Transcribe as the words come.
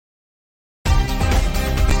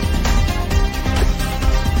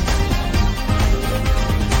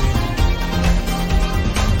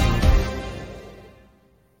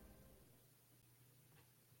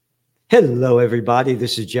Hello, everybody.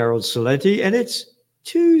 This is Gerald Salenti, and it's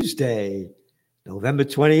Tuesday, November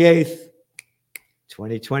 28th,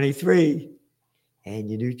 2023.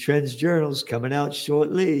 And your new Trends Journal's coming out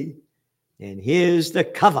shortly. And here's the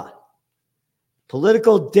cover.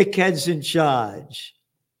 Political dickheads in charge.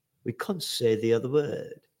 We couldn't say the other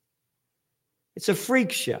word. It's a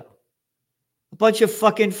freak show. A bunch of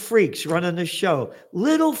fucking freaks running the show.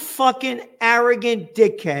 Little fucking arrogant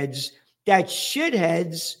dickheads that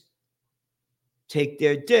shitheads take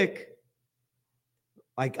their dick.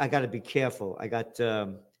 I got to be careful. I got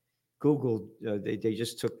Google. They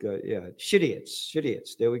just took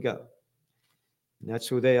shitiots. There we go. And that's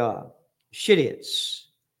who they are. Shitiots.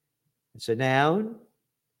 It's a noun.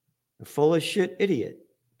 A full of shit idiot.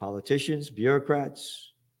 Politicians,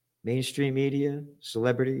 bureaucrats, mainstream media,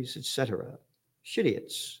 celebrities, etc.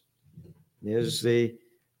 Shitiots. There's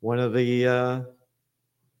one of the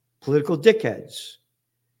political dickheads.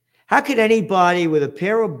 How could anybody with a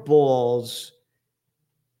pair of balls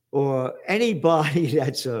or anybody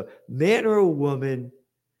that's a man or a woman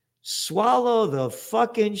swallow the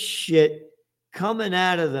fucking shit coming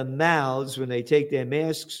out of the mouths when they take their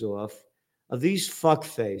masks off of these fuck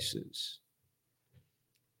faces?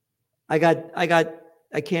 I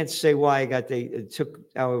can't say why they took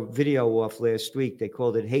our video off last week. They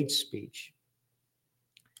called it hate speech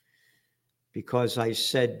because I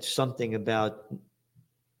said something about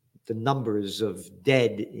the numbers of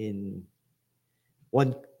dead in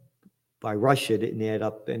one by Russia didn't add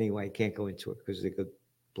up anyway. Can't go into it because they got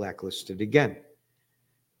blacklisted again.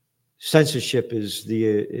 Censorship is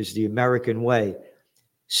the American way.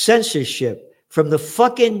 Censorship from the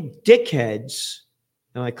fucking dickheads,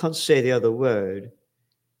 and I can't say the other word,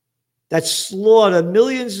 that slaughter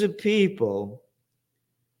millions of people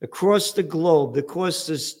across the globe that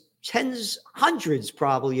cost us hundreds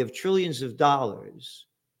probably of trillions of dollars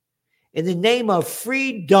in the name of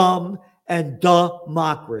freedom and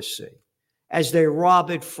democracy as they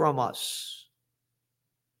rob it from us.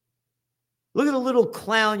 Look at the little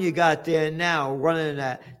clown you got there now running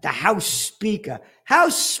the House Speaker.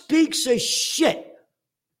 House speaks a shit.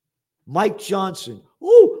 Mike Johnson.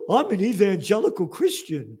 Oh, I'm an evangelical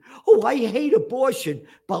Christian. Oh, I hate abortion,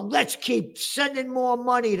 but let's keep sending more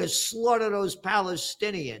money to slaughter those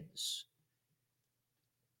Palestinians.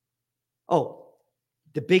 Oh,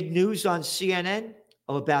 the big news on CNN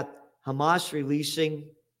about Hamas releasing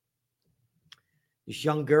this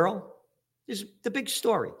young girl is the big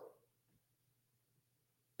story.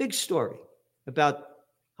 Big story about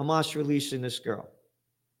Hamas releasing this girl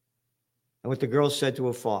and what the girl said to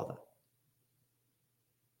her father.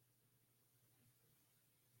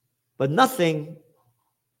 But nothing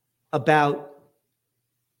about,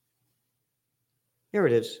 here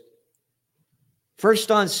it is.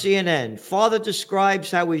 First on CNN, father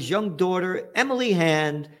describes how his young daughter, Emily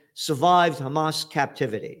Hand, survived Hamas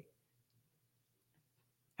captivity.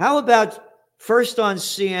 How about first on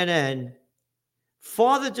CNN,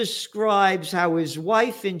 father describes how his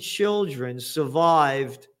wife and children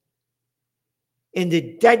survived in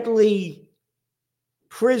the deadly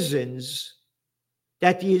prisons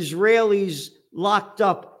that the Israelis locked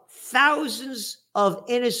up thousands of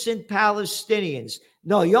innocent Palestinians.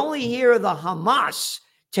 No, you only hear of the Hamas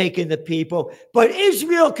taking the people, but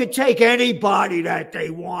Israel could take anybody that they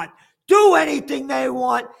want, do anything they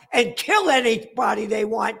want, and kill anybody they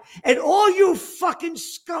want. And all you fucking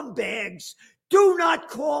scumbags, do not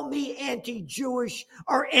call me anti-Jewish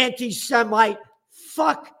or anti-Semite.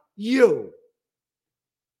 Fuck you.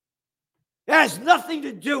 It has nothing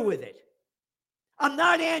to do with it. I'm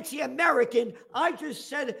not anti-American. I just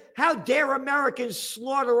said, how dare Americans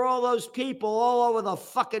slaughter all those people all over the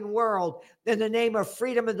fucking world in the name of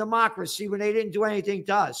freedom and democracy when they didn't do anything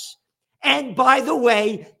to us. And by the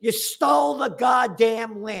way, you stole the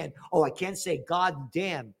goddamn land. Oh, I can't say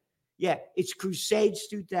goddamn. Yeah, it's Crusades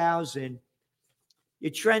 2000.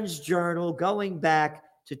 Your Trends Journal going back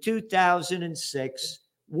to 2006,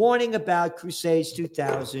 warning about Crusades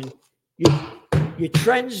 2000. Your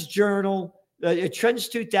Trends Journal, Trends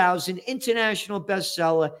 2000, international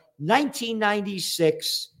bestseller,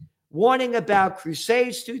 1996, warning about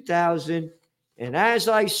Crusades 2000. And as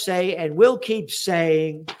I say, and will keep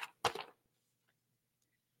saying,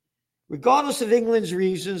 regardless of England's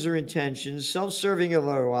reasons or intentions, self-serving or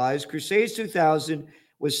otherwise, Crusades 2000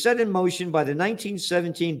 was set in motion by the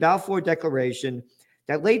 1917 Balfour Declaration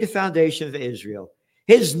that laid the foundation of Israel.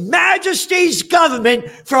 His Majesty's government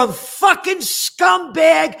from fucking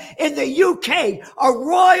scumbag in the UK, a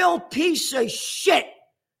royal piece of shit.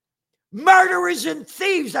 Murderers and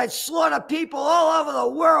thieves that slaughter people all over the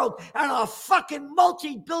world and are fucking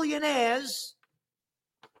multi-billionaires.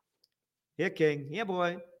 Here, King. Yeah,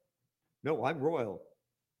 boy. No, I'm royal.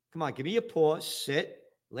 Come on, give me your paw. Sit.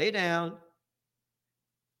 Lay down.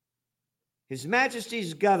 His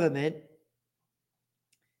Majesty's government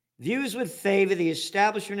views with favor the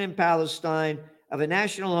establishment in Palestine of a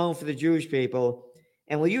national home for the Jewish people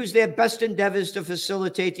and will use their best endeavors to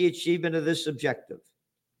facilitate the achievement of this objective.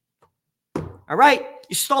 All right?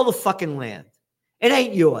 You stole the fucking land. It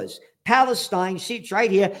ain't yours. Palestine, see, it's right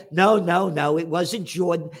here. No, it wasn't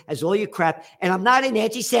Jordan, as all your crap. And I'm not an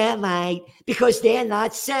anti-Semite because they're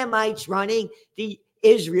not Semites running the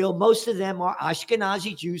Israel. Most of them are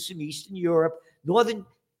Ashkenazi Jews from Eastern Europe, northern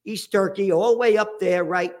East Turkey, all the way up there,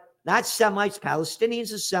 right? Not Semites.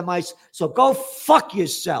 Palestinians are Semites. So go fuck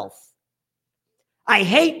yourself. I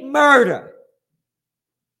hate murder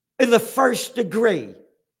in the first degree.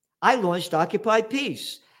 I launched Occupy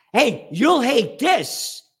Peace. Hey, you'll hate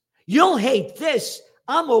this. You'll hate this.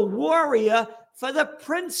 I'm a warrior for the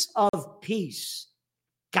Prince of Peace.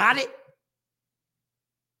 Got it?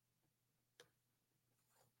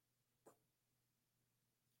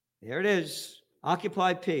 There it is.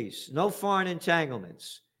 Occupy Peace. No foreign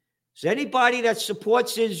entanglements. So anybody that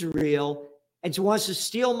supports Israel and wants to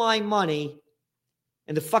steal my money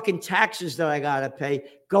and the fucking taxes that I got to pay,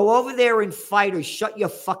 go over there and fight or shut your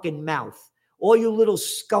fucking mouth. All you little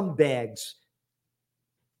scumbags.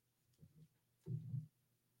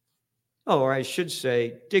 Oh, or I should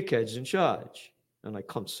say, dickheads in charge. And I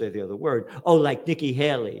can't say the other word. Oh, like Nikki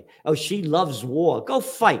Haley. Oh, she loves war. Go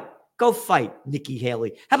fight. Go fight, Nikki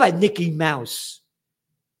Haley. How about Nikki Mouse?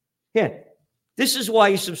 Here, this is why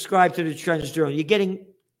you subscribe to the Trends Journal. You're getting...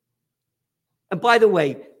 And by the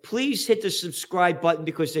way, please hit the subscribe button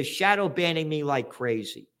because they're shadow banning me like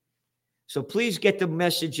crazy. So please get the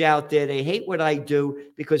message out there. They hate what I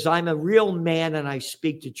do because I'm a real man and I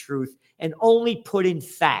speak the truth and only put in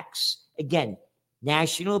facts. Again,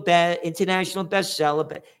 international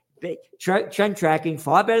bestseller, trend tracking,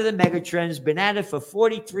 far better than Megatrends, been at it for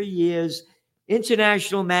 43 years,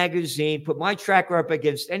 international magazine, put my tracker up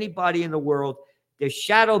against anybody in the world. They're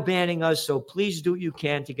shadow banning us, so please do what you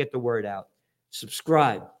can to get the word out.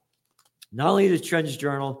 Subscribe. Not only the Trends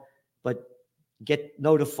Journal, but get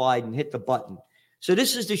notified and hit the button. So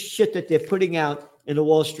this is the shit that they're putting out in the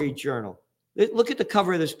Wall Street Journal. Look at the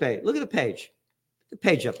cover of this page. Look at the page. The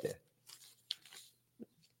page up there.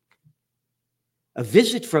 A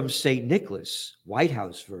visit from St. Nicholas, White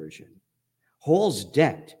House version. Halls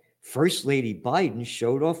decked. First Lady Biden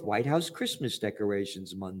showed off White House Christmas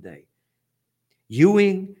decorations Monday.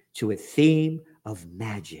 Hewing to a theme of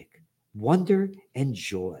magic, wonder, and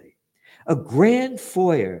joy. A grand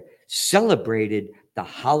foyer celebrated the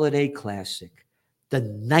holiday classic, the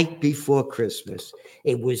night before Christmas.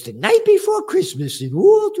 It was the night before Christmas, and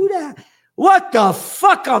we'll do that. What the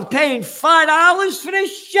fuck? I'm paying $5 for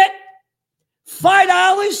this shit?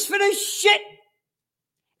 $5 for this shit?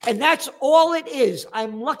 And that's all it is.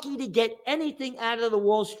 I'm lucky to get anything out of the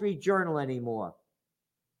Wall Street Journal anymore.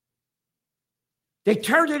 They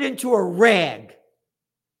turned it into a rag.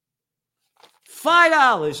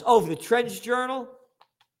 $5 over the Trends Journal,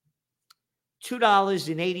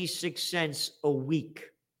 $2.86 a week.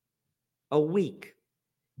 A week.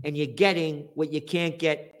 And you're getting what you can't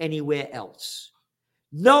get anywhere else.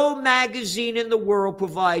 No magazine in the world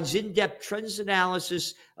provides in-depth trends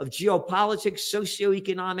analysis of geopolitics,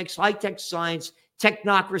 socioeconomics, high-tech science,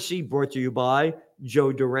 technocracy, brought to you by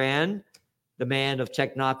Joe Duran, the man of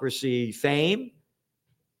technocracy fame.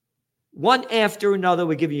 One after another,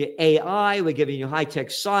 we're giving you AI, we're giving you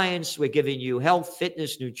high-tech science, we're giving you health,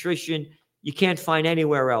 fitness, nutrition. You can't find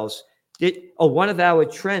anywhere else. One of our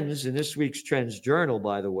trends in this week's Trends Journal,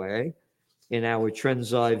 by the way, in our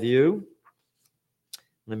Trends Eye View.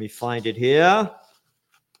 Let me find it here.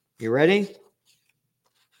 You ready?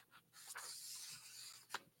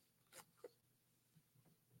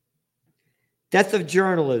 Death of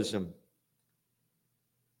journalism.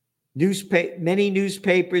 Many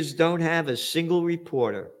newspapers don't have a single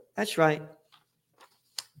reporter. That's right.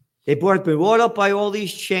 They've been brought up by all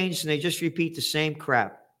these chains and they just repeat the same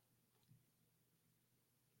crap.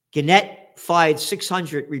 Gannett fired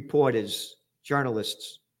 600 reporters,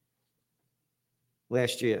 journalists,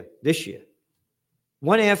 this year.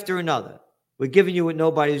 One after another. We're giving you what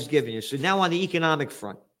nobody's giving you. So now on the economic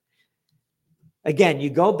front. Again, you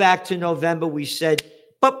go back to November, we said,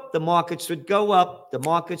 the markets would go up. The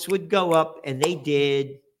markets would go up, and they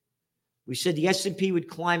did. We said the S&P would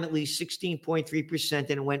climb at least 16.3%, and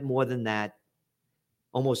it went more than that.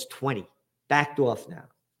 Almost 20. Backed off now.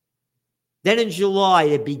 Then in July,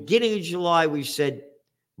 the beginning of July, we said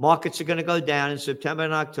markets are going to go down in September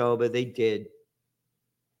and October. They did.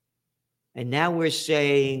 And now we're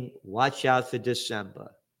saying, watch out for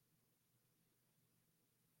December.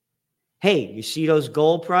 Hey, you see those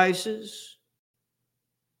gold prices?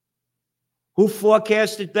 Who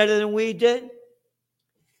forecasted better than we did?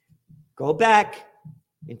 Go back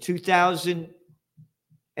in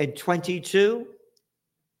 2022.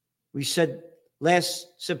 We said last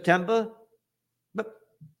September,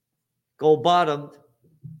 gold bottomed.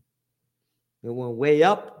 It went way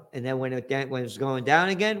up, and then when it was going down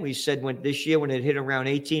again, we said this year when it hit around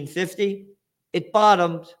 1850, it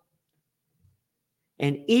bottomed.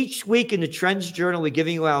 And each week in the Trends Journal, we're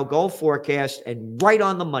giving you our gold forecast, and right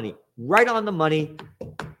on the money. Right on the money.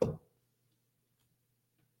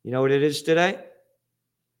 You know what it is today?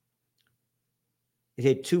 It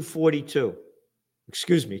hit 242.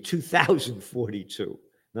 Excuse me, 2042.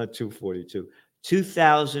 Not 242.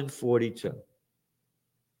 2042. It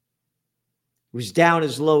was down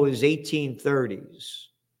as low as 1830s.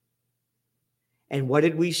 And what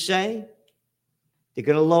did we say? They're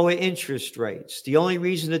going to lower interest rates. The only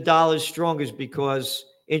reason the dollar is strong is because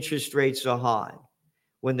interest rates are high.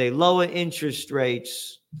 When they lower interest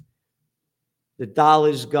rates, the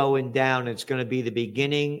dollar's going down. It's going to be the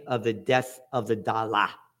beginning of the death of the dollar.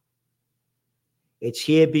 It's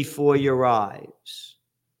here before your eyes.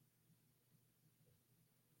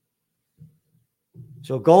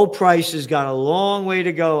 So gold price has got a long way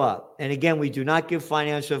to go up. And again, we do not give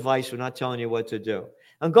financial advice. We're not telling you what to do.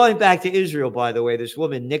 I'm going back to Israel, by the way. This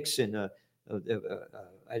woman, Nixon,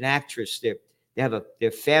 an actress,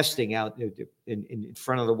 they're fasting out in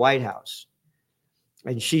front of the White House.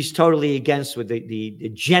 And she's totally against with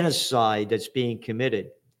the genocide that's being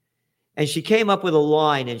committed. And she came up with a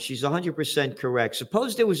line, and she's 100% correct.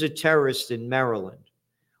 Suppose there was a terrorist in Maryland,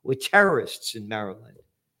 with terrorists in Maryland.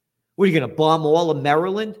 What, are you going to bomb all of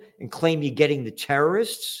Maryland and claim you're getting the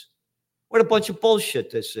terrorists? What a bunch of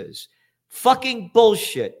bullshit this is. Fucking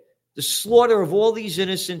bullshit. The slaughter of all these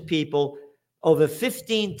innocent people, over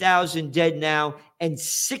 15,000 dead now, and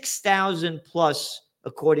 6,000 plus,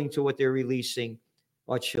 according to what they're releasing,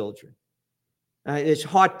 are children. It's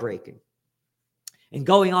heartbreaking. And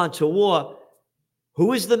going on to war,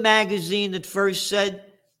 who is the magazine that first said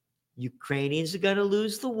Ukrainians are going to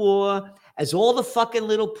lose the war, as all the fucking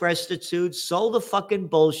little prostitutes sold the fucking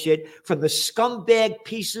bullshit from the scumbag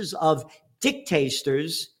pieces of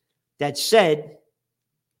dictators that said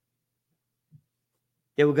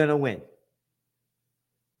they were going to win?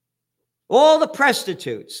 All the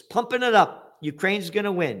prostitutes pumping it up. Ukraine's going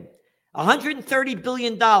to win. $130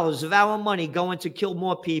 billion of our money going to kill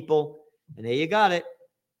more people. And there you got it.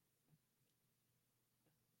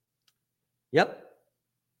 Yep.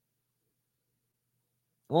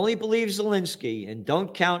 Only believe Zelensky and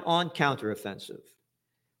don't count on counteroffensive.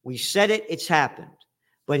 We said it, it's happened.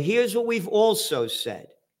 But here's what we've also said,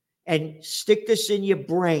 and stick this in your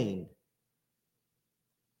brain.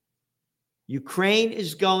 Ukraine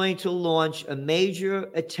is going to launch a major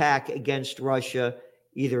attack against Russia,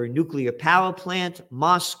 either a nuclear power plant,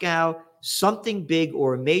 Moscow, something big,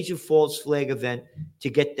 or a major false flag event to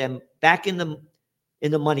get them back in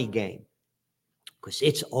the money game. Because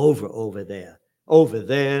it's over there. Over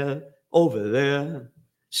there.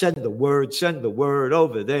 Send the word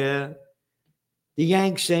over there. The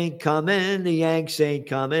Yanks ain't coming, and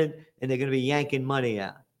they're going to be yanking money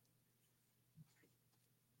out.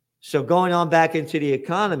 So going on back into the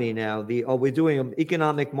economy now, we're doing an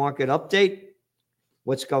economic market update.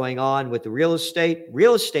 What's going on with the real estate?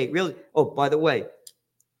 Oh, by the way,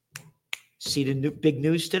 see the big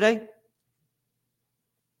news today?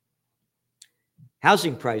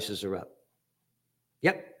 Housing prices are up.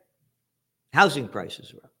 Yep. Housing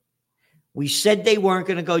prices are up. We said they weren't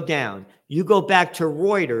going to go down. You go back to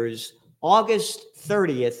Reuters, August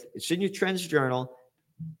 30th, it's in your Trends Journal,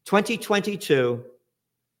 2022.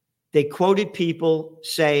 They quoted people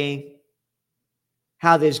saying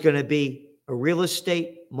how there's going to be a real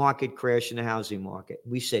estate market crash in the housing market.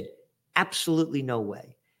 We said, absolutely no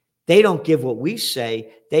way. They don't give what we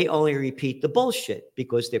say. They only repeat the bullshit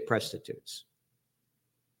because they're prostitutes.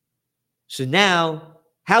 So now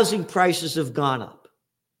housing prices have gone up,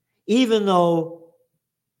 even though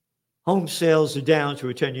home sales are down to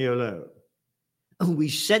a 10-year low. We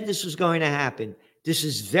said this was going to happen. This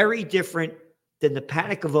is very different than the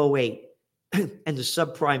panic of 2008 and the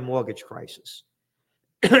subprime mortgage crisis.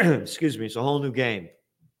 Excuse me, it's a whole new game.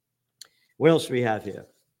 What else do we have here?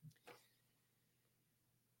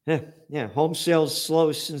 Yeah, home sales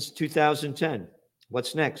slow since 2010.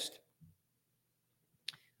 What's next?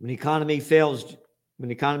 When the economy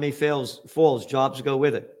falls, jobs go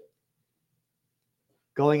with it.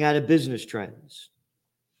 Going out of business trends.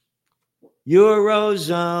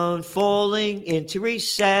 Eurozone falling into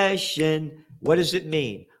recession. What does it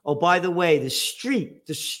mean? Oh, by the way, the street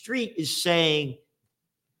is saying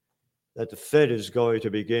that the Fed is going to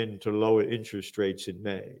begin to lower interest rates in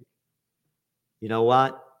May. You know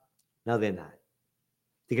what? No, they're not.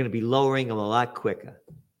 They're going to be lowering them a lot quicker.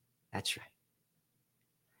 That's right.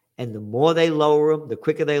 And the more they lower them, the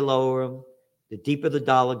quicker they lower them, the deeper the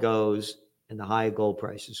dollar goes and the higher gold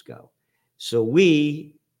prices go. So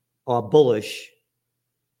we are bullish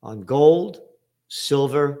on gold,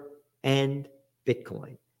 silver, and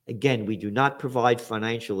Bitcoin. Again, we do not provide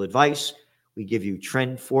financial advice. We give you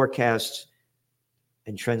trend forecasts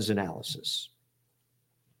and trends analysis.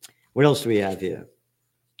 What else do we have here?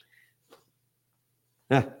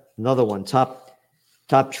 Another one. Top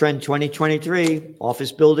trend 2023,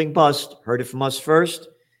 office building bust. Heard it from us first,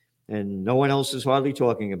 and no one else is hardly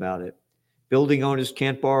talking about it. Building owners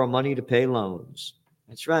can't borrow money to pay loans.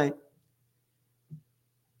 That's right.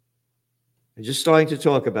 They're just starting to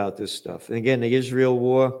talk about this stuff. And again, the Israel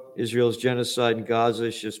war, Israel's genocide in Gaza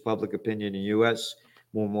is just public opinion in the U.S.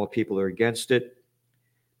 More and more people are against it.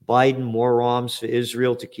 Biden, more arms for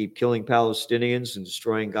Israel to keep killing Palestinians and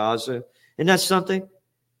destroying Gaza. And that's something.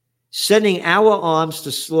 Sending our arms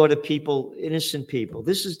to slaughter people, innocent people.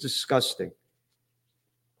 This is disgusting.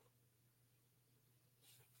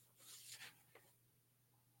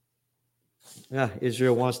 Yeah,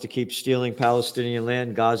 Israel wants to keep stealing Palestinian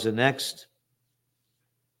land. Gaza next.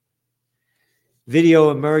 Video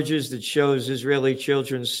emerges that shows Israeli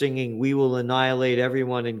children singing, "We will annihilate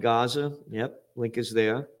everyone in Gaza." Yep, link is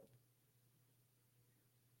there.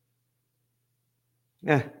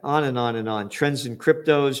 Yeah, on and on and on. Trends in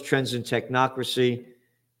Cryptos, Trends in Technocracy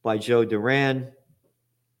by Joe Duran.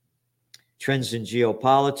 Trends in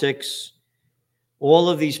Geopolitics. All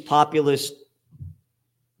of these populist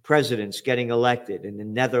presidents getting elected in the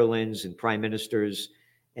Netherlands and prime ministers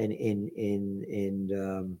and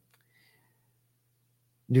in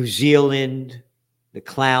New Zealand, the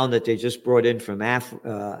clown that they just brought in from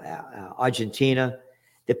Argentina.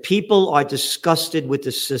 The people are disgusted with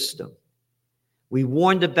the system. We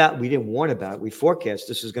didn't warn about it. We forecast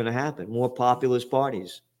this is going to happen. More populist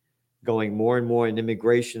parties going more and more, and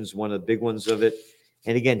immigration is one of the big ones of it.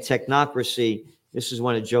 And again, Technocracy, this is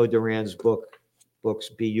one of Joe Duran's books,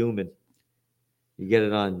 Be Human. You get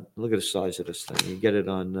it on, look at the size of this thing. You get it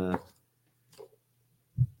on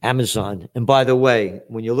Amazon. And by the way,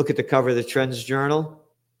 when you look at the cover of the Trends Journal,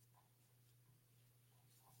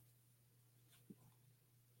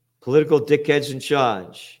 political dickheads in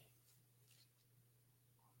charge.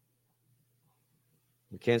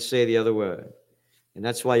 You can't say the other word. And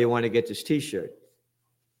that's why you want to get this t-shirt.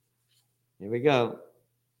 Here we go.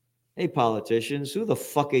 Hey, politicians, who the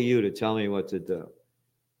fuck are you to tell me what to do?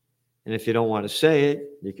 And if you don't want to say it,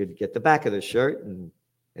 you could get the back of the shirt and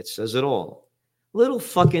it says it all. Little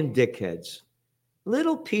fucking dickheads.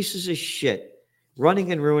 Little pieces of shit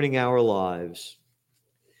running and ruining our lives.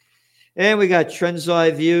 And we got Trends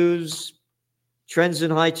Eye Views, Trends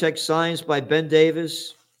in High-Tech Science by Ben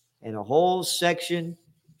Davis, and a whole section,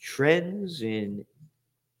 Trends in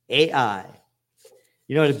AI.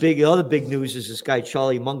 You know, the other big news is this guy,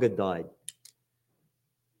 Charlie Munger, died.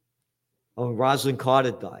 Oh, and Rosalind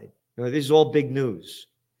Carter died. You know, this is all big news.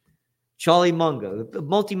 Charlie Munger, a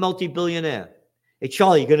multi-billionaire. Hey,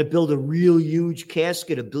 Charlie, you going to build a real huge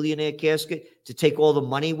casket, a billionaire casket, to take all the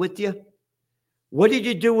money with you? What did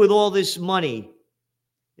you do with all this money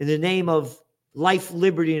in the name of life,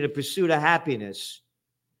 liberty, and the pursuit of happiness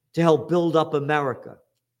to help build up America?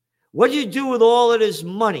 What did you do with all of this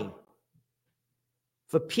money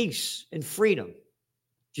for peace and freedom?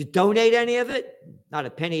 Did you donate any of it? Not a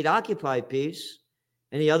penny to Occupy Peace.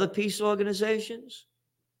 Any other peace organizations?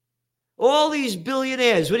 All these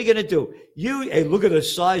billionaires, what are you going to do? Hey, look at the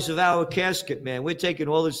size of our casket, man. We're taking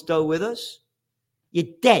all this dough with us.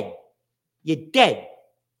 You're dead. You're dead.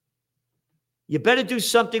 You better do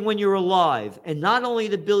something when you're alive. And not only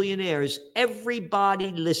the billionaires,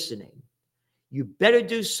 everybody listening. You better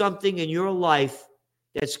do something in your life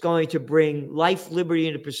that's going to bring life, liberty,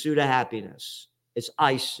 and the pursuit of happiness, as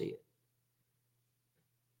I see it.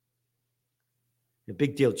 A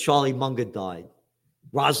big deal. Charlie Munger died.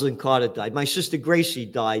 Rosalind Carter died. My sister Gracie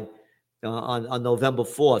died on November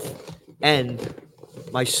 4th. And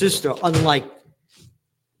my sister, unlike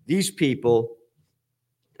these people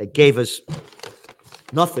that gave us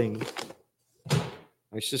nothing,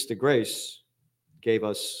 my sister Grace gave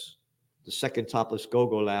us the second topless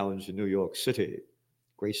go-go lounge in New York City,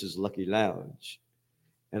 Grace's Lucky Lounge.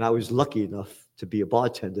 And I was lucky enough to be a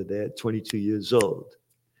bartender there at 22 years old.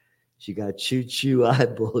 She got choo-choo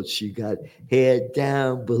eyeballs. She got hair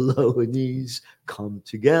down below her knees. Come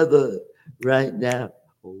together right now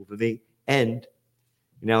over me. And,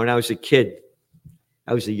 when I was a kid,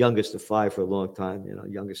 I was the youngest of five for a long time,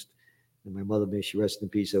 youngest. And my mother, may she rest in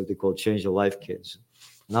peace, what they called Change Your Life kids.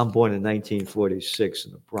 And I'm born in 1946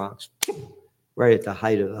 in the Bronx, right at the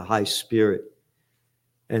height of the high spirit.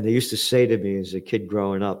 And they used to say to me as a kid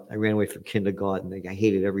growing up, I ran away from kindergarten. I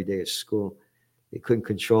hated every day at school. They couldn't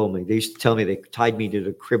control me. They used to tell me they tied me to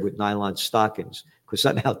the crib with nylon stockings because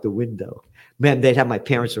I'm out the window. Man, they'd have my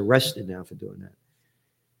parents arrested now for doing that.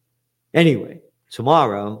 Anyway,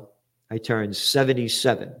 tomorrow I turn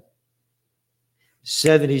 77.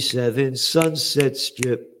 77, Sunset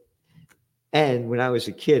Strip. And when I was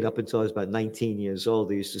a kid, up until I was about 19 years old,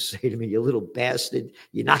 they used to say to me, you little bastard,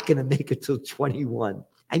 you're not going to make it till 21.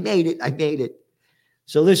 I made it.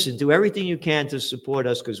 So listen, do everything you can to support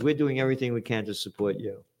us because we're doing everything we can to support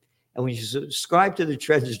you. And when you subscribe to the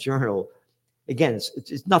Trends Journal, again,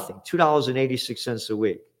 it's nothing, $2.86 a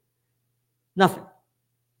week. Nothing.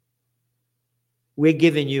 We're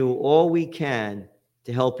giving you all we can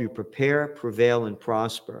to help you prepare, prevail, and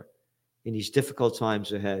prosper in these difficult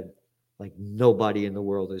times ahead like nobody in the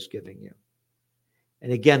world is giving you.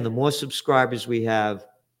 And again, the more subscribers we have,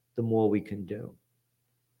 the more we can do.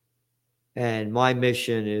 And my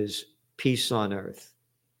mission is peace on earth.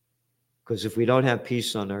 Because if we don't have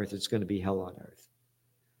peace on earth, it's going to be hell on earth.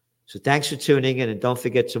 So thanks for tuning in. And don't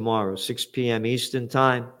forget tomorrow, 6 p.m. Eastern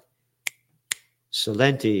Time,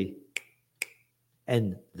 Celente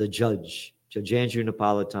and the Judge Andrew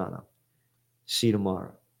Napolitano. See you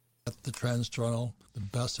tomorrow. At the Trends Journal, the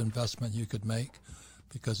best investment you could make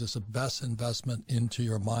because it's the best investment into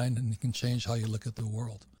your mind and it can change how you look at the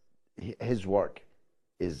world. His work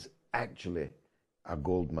is actually a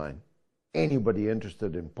gold mine. Anybody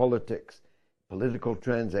interested in politics, political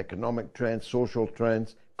trends, economic trends, social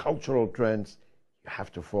trends, cultural trends, you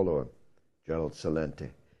have to follow him, Gerald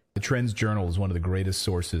Celente. The Trends Journal is one of the greatest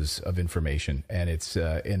sources of information, and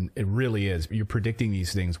and it really is. You're predicting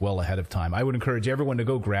these things well ahead of time. I would encourage everyone to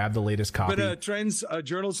go grab the latest copy. Been a Trends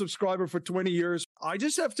Journal subscriber for 20 years. I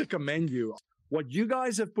just have to commend you. What you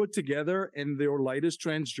guys have put together in your latest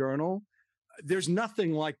Trends Journal, there's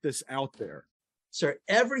nothing like this out there. Sir,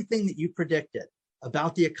 everything that you predicted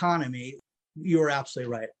about the economy, you were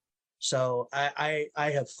absolutely right. So I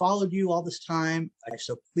have followed you all this time.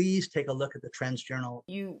 So please take a look at the Trends Journal.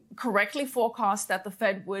 You correctly forecast that the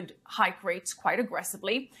Fed would hike rates quite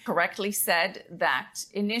aggressively, correctly said that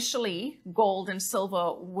initially gold and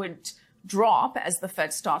silver would drop as the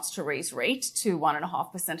Fed starts to raise rate to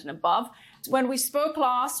 1.5% and above. When we spoke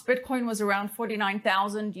last, Bitcoin was around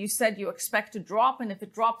 49,000. You said you expect to drop, and if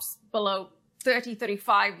it drops below 30,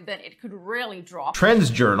 35, then it could really drop.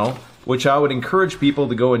 Trends Journal, which I would encourage people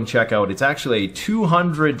to go and check out. It's actually a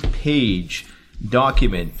 200-page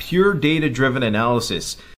document, pure data-driven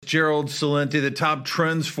analysis. Gerald Celente, the top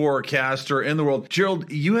trends forecaster in the world.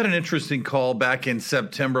 Gerald, you had an interesting call back in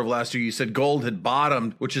September of last year. You said gold had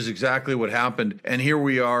bottomed, which is exactly what happened. And here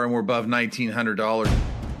we are, and we're above $1,900.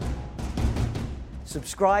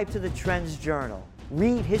 Subscribe to the Trends Journal.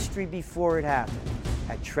 Read history before it happened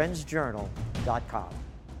at trendsjournal.com.